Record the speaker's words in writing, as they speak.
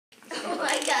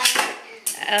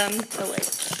Oh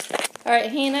wait. All right,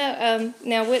 Hannah.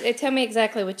 Now, tell me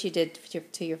exactly what you did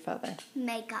to your father.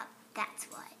 Makeup. That's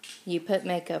what. You put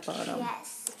makeup on him.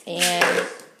 Yes. And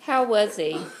how was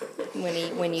he when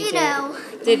you did? You know,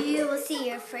 you will see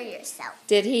it for yourself.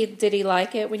 Did he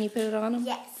like it when you put it on him?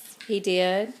 Yes. He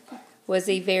did. Was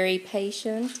he very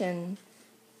patient and?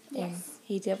 Yes.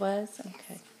 He was?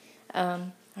 Okay.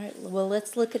 All right, well,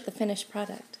 let's look at the finished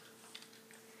product.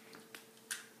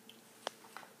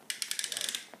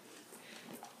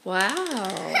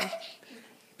 Wow.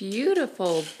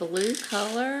 Beautiful blue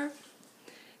color.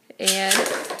 And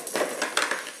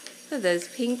look at those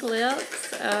pink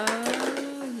lips.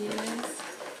 Oh, yes.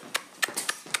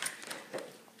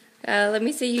 Let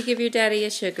me see you give your daddy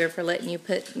a sugar for letting you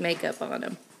put makeup on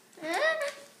him.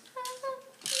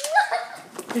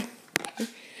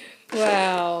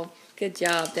 Wow. Good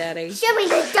job, Daddy. Show me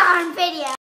the darn video.